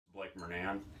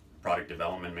Murnan, Product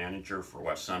Development Manager for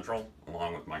West Central,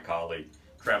 along with my colleague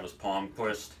Travis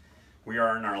Palmquist. We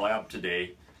are in our lab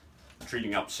today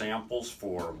treating up samples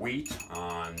for wheat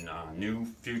on new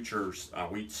future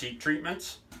wheat seed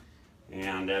treatments.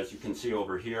 And as you can see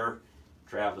over here,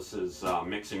 Travis is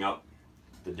mixing up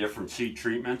the different seed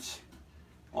treatments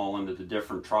all into the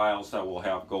different trials that we'll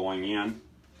have going in.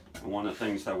 And one of the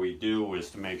things that we do is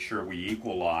to make sure we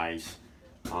equalize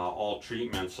all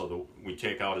treatments so that we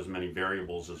take out as many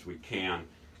variables as we can.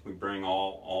 We bring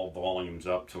all volumes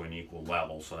up to an equal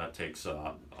level, so that takes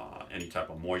any type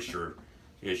of moisture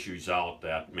issues out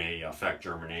that may affect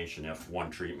germination if one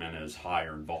treatment is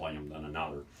higher in volume than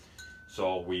another.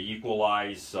 So we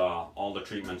equalize all the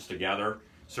treatments together.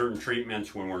 Certain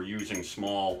treatments, when we're using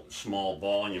small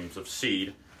volumes of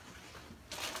seed,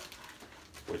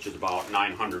 which is about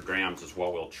 900 grams is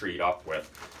what we'll treat up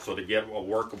with. So to get a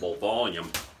workable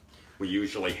volume, we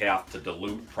usually have to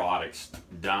dilute products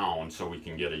down so we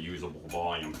can get a usable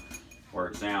volume. For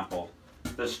example,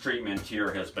 this treatment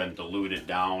here has been diluted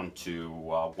down to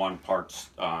 1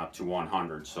 parts to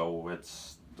 100, so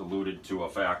it's diluted to a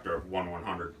factor of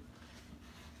 1/100.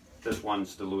 This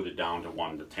one's diluted down to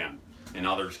 1 to 10, and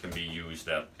others can be used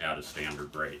at a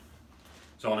standard rate.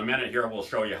 So in a minute here, we'll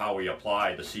show you how we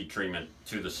apply the seed treatment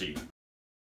to the seed.